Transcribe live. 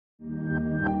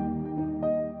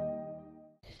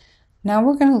Now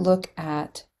we're going to look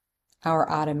at our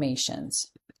automations.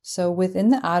 So within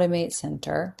the Automate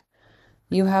Center,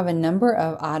 you have a number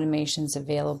of automations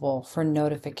available for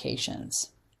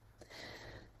notifications.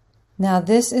 Now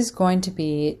this is going to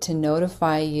be to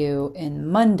notify you in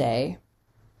Monday.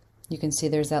 You can see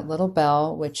there's that little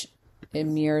bell, which it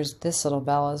mirrors this little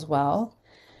bell as well,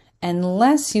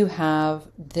 unless you have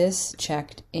this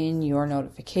checked in your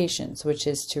notifications, which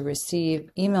is to receive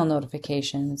email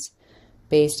notifications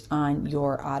based on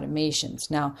your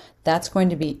automations. Now, that's going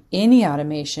to be any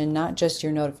automation, not just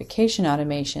your notification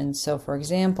automations. So for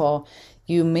example,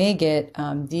 you may get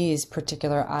these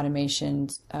particular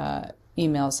automations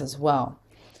emails as well.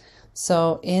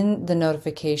 So in the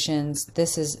notifications,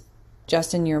 this is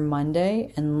just in your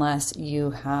Monday, unless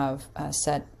you have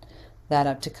set that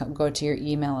up to go to your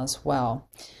email as well.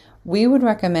 We would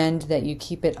recommend that you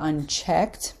keep it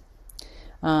unchecked.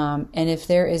 And if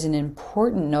there is an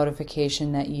important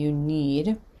notification that you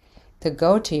need to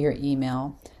go to your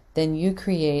email, then you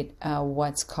create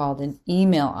what's called an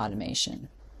email automation.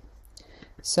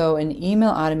 So an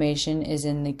email automation is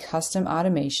in the custom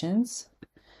automations.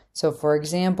 So for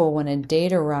example, when a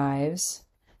date arrives,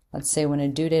 let's say when a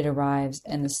due date arrives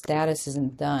and the status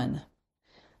isn't done,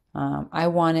 I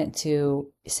want it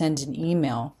to send an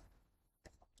email,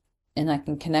 and I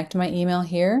can connect my email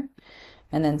here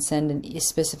and then send a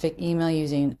specific email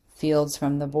using fields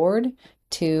from the board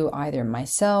to either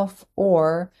myself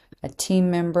or a team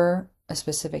member, a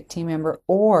specific team member,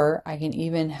 or I can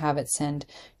even have it send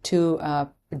to a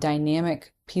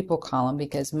dynamic people column,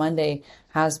 because Monday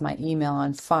has my email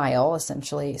on file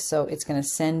essentially, so it's going to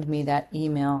send me that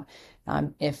email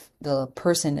if the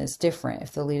person is different,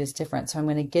 if the lead is different. So I'm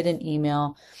going to get an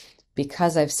email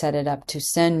because I've set it up to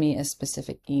send me a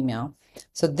specific email.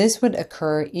 So this would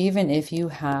occur even if you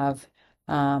have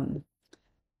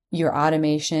your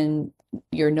automation,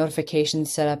 your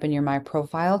notifications set up in your My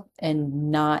Profile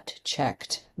and not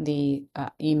checked the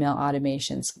email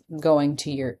automations going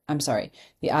to your,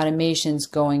 the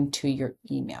automations going to your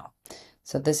email.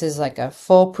 So this is like a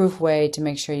foolproof way to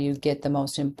make sure you get the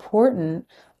most important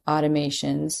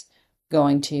automations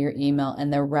going to your email,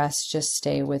 and the rest just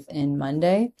stay within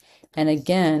Monday. And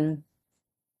again,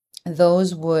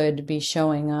 those would be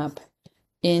showing up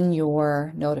in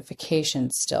your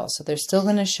notifications still. So they're still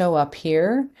going to show up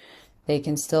here. They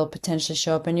can still potentially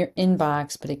show up in your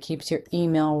inbox, but it keeps your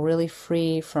email really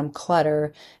free from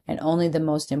clutter and only the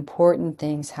most important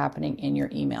things happening in your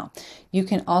email. You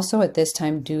can also at this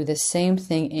time do the same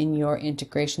thing in your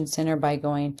integration center by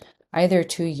going either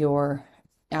to your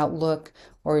Outlook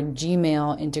or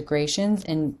Gmail integrations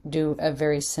and do a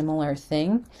very similar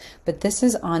thing, but this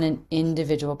is on an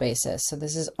individual basis. So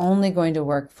this is only going to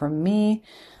work for me,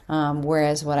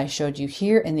 whereas what I showed you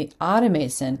here in the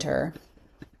Automate Center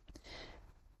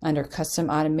under Custom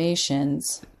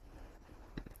Automations,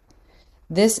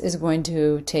 this is going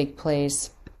to take place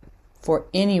for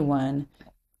anyone.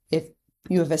 If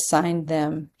you have assigned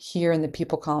them here in the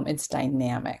people column, it's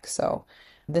dynamic. So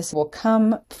this will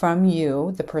come from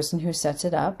you, the person who sets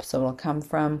it up. So it'll come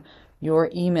from your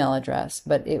email address,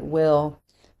 but it will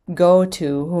go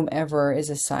to whomever is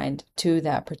assigned to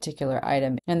that particular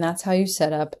item. And that's how you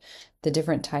set up the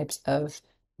different types of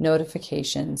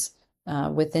notifications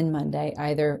within Monday,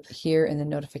 either here in the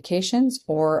notifications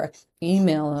or an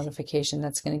email notification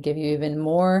that's going to give you even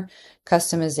more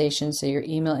customization so your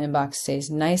email inbox stays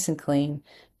nice and clean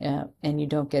and you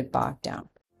don't get bogged down.